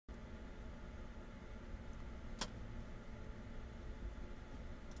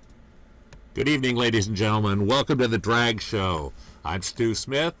Good evening, ladies and gentlemen. Welcome to the Drag Show. I'm Stu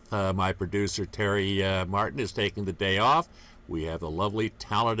Smith. My producer, Terry Martin, is taking the day off. We have the lovely,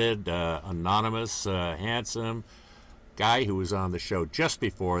 talented, anonymous, handsome guy who was on the show just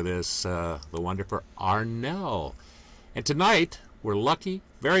before this, the wonderful Arnell. And tonight, we're lucky,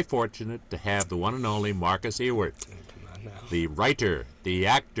 very fortunate to have the one and only Marcus Ewert, the writer, the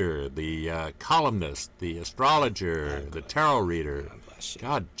actor, the columnist, the astrologer, the tarot reader.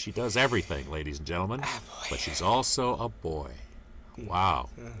 God, she does everything, ladies and gentlemen. But she's also a boy. Wow.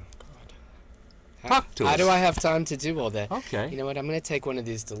 Talk to us. How do I have time to do all that? Okay. You know what? I'm going to take one of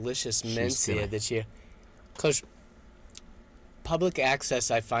these delicious mints here that you... Because public access,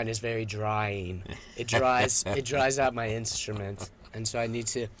 I find, is very drying. It dries out my instrument. And so I need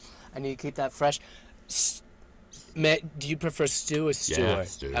to keep that fresh. Do you prefer Stu or Stuart? Yeah,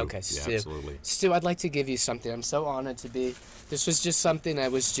 Stu. Okay, Stu. Yeah, absolutely. Stu, I'd like to give you something. I'm so honored to be... This was just something I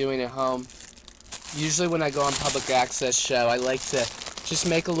was doing at home. Usually when I go on public access show, I like to just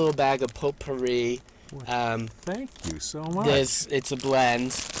make a little bag of potpourri. Thank you so much. It's a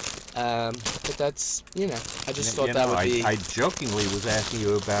blend. But that's, I just thought that would be... I jokingly was asking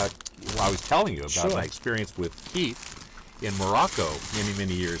you about... Well, I was telling you about my experience with Keith in Morocco many,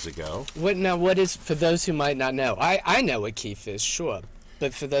 many years ago. What is, for those who might not know, I know what keef is, sure,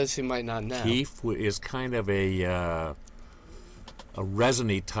 but for those who might not know. Keef is kind of a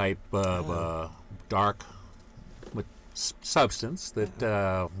resiny type of dark substance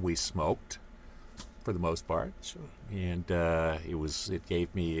that we smoked for the most part. Sure. And it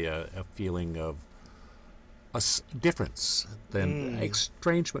gave me a feeling of a difference than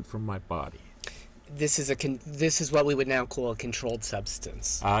estrangement from my body. This is what we would now call a controlled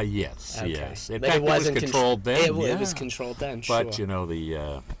substance. Yes, okay. yes. In but fact, it was controlled then. It was controlled then, sure. But,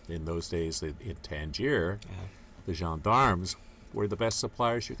 in those days in Tangier, the gendarmes were the best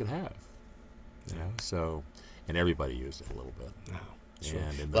suppliers you could have. So, and everybody used it a little bit. Oh, sure.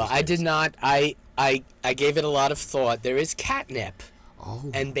 And well, I did not. I gave it a lot of thought. There is catnip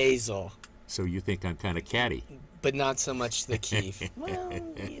and basil. So you think I'm kind of catty? But not so much the keef. Well,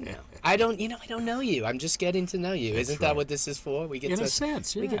 I don't know you. I'm just getting to know you. Isn't that what this is for? We get in a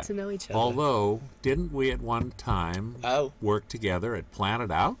sense, yeah. We get to know each other. Although, didn't we at one time work together at Plan It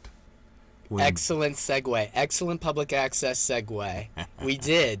Out? Excellent segue. Excellent public access segue. We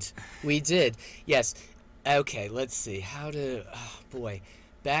did. We did. Yes. Okay. Let's see.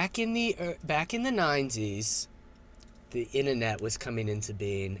 Back in the 90s. The internet was coming into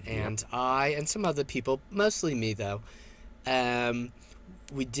being, and I and some other people, mostly me though,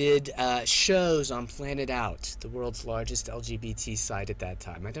 we did shows on Planet Out, the world's largest LGBT site at that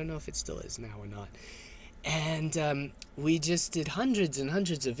time. I don't know if it still is now or not. And we just did hundreds and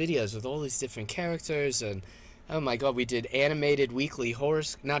hundreds of videos with all these different characters, and oh my God, we did animated weekly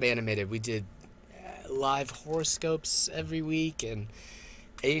not animated, we did live horoscopes every week, and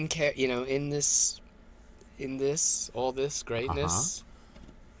in all this greatness,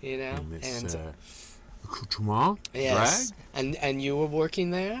 accoutrement, yes, drag. And you were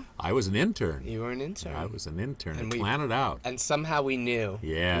working there? I was an intern. You were an intern. I was an intern and Plan It Out. And somehow we knew.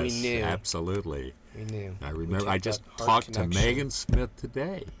 Yes, we knew. Absolutely. We knew. I remember I just talked to Megan Smith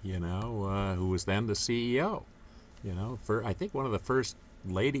today, who was then the CEO. I think one of the first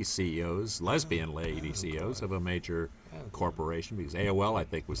lady CEOs, lesbian lady CEOs of a major corporation, because AOL, I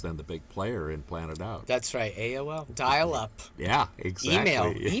think, was then the big player in Plan It Out. That's right, AOL. Dial-up. Yeah,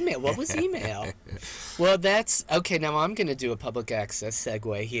 exactly. Email. What was email? Well, that's... Okay, now I'm going to do a public access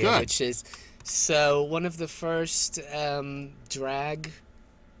segue here, Good. Which is... So, one of the first drag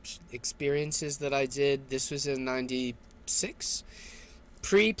experiences that I did, this was in 96,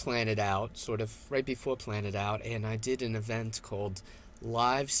 pre-Plan It Out, sort of right before Plan It Out, and I did an event called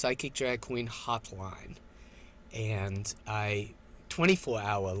Live Psychic Drag Queen Hotline, and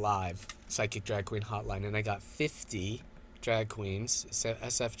 24-hour live Psychic Drag Queen Hotline, and I got 50 drag queens,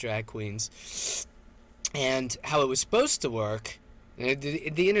 SF drag queens, and how it was supposed to work.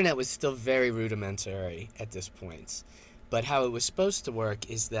 The internet was still very rudimentary at this point, but how it was supposed to work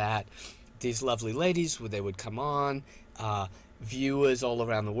is that these lovely ladies, they would come on, viewers all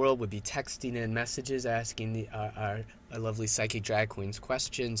around the world would be texting in messages asking our lovely psychic drag queens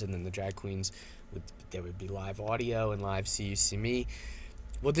questions, and then the drag queens there would be live audio and live See You See Me.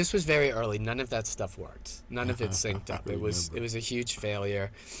 Well, this was very early. None of that stuff worked. None of it synced up. It was a huge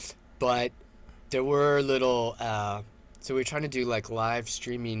failure. But there were little so we were trying to do like live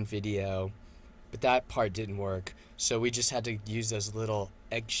streaming video, but that part didn't work. So we just had to use those little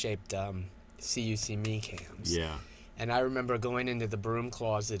egg-shaped See You See Me cams. Yeah. And I remember going into the broom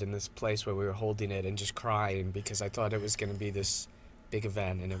closet in this place where we were holding it and just crying because I thought it was going to be this big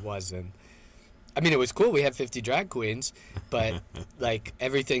event, and it wasn't. I mean, it was cool. We had 50 drag queens, but like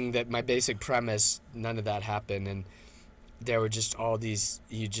everything that my basic premise, none of that happened. And there were just all these,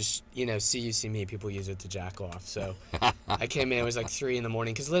 see you, see me. People use it to jack off. So I came in, it was like 3 in the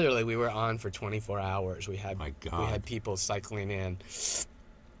morning because literally we were on for 24 hours. We had people cycling in.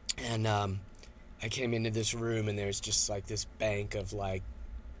 And I came into this room and there's just like this bank of like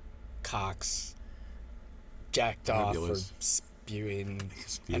cocks jacked Fabulous. off or spewing,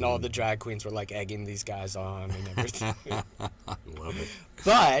 and all the drag queens were like egging these guys on and everything. I love it.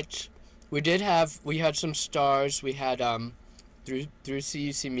 But we had some stars. We had through See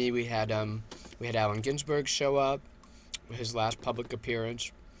You See Me, we had Allen Ginsberg show up, his last public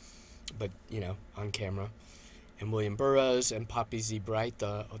appearance, but on camera, and William Burroughs and Poppy Z. Bright,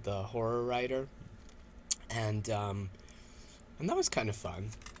 the horror writer, and that was kind of fun.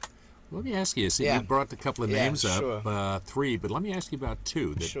 Let me ask you. See, Yeah. you brought a couple of names sure. up, 3, but let me ask you about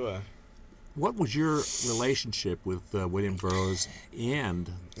 2. Sure. What was your relationship with William Burroughs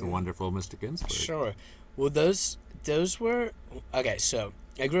and the wonderful Mr. Ginsberg? Sure. Well, those were okay. So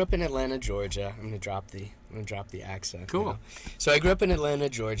I grew up in Atlanta, Georgia. I'm gonna drop the accent. Cool. So I grew up in Atlanta,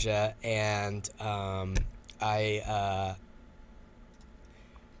 Georgia, and oh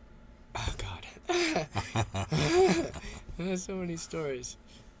God, there's so many stories.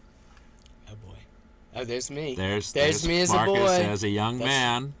 Oh boy. Oh, there's me. There's me as Marcus a boy. as a young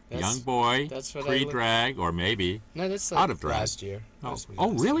man, young boy, that's what pre-drag, or maybe No, that's like out of drag. last year. Oh, Last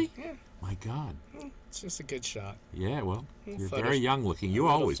really? year. Yeah. My God. It's just a good shot. Yeah, well, you're Photos- very young looking. You're a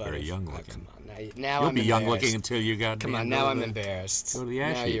little always very photos. young Oh, looking. come on. Now You'll I'm be young embarrassed. looking until you got. Come on, now I'm embarrassed. Go to the Now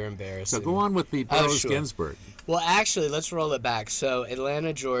ash heap. you're embarrassed. So go on with the Oh, Burroughs sure. Ginsberg. Well, actually, let's roll it back. So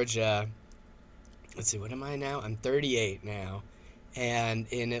Atlanta, Georgia. Let's see, what am I now? I'm 38 now. And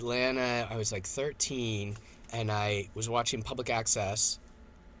in Atlanta, I was like 13, and I was watching public access.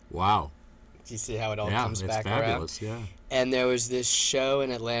 Wow. Do you see how it all Yeah, comes it's back fabulous. around? Yeah. And there was this show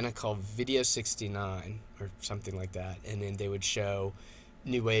in Atlanta called Video 69 or something like that. And then they would show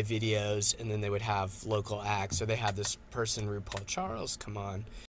new wave videos, and then they would have local acts. So they had this person, RuPaul Charles, come on.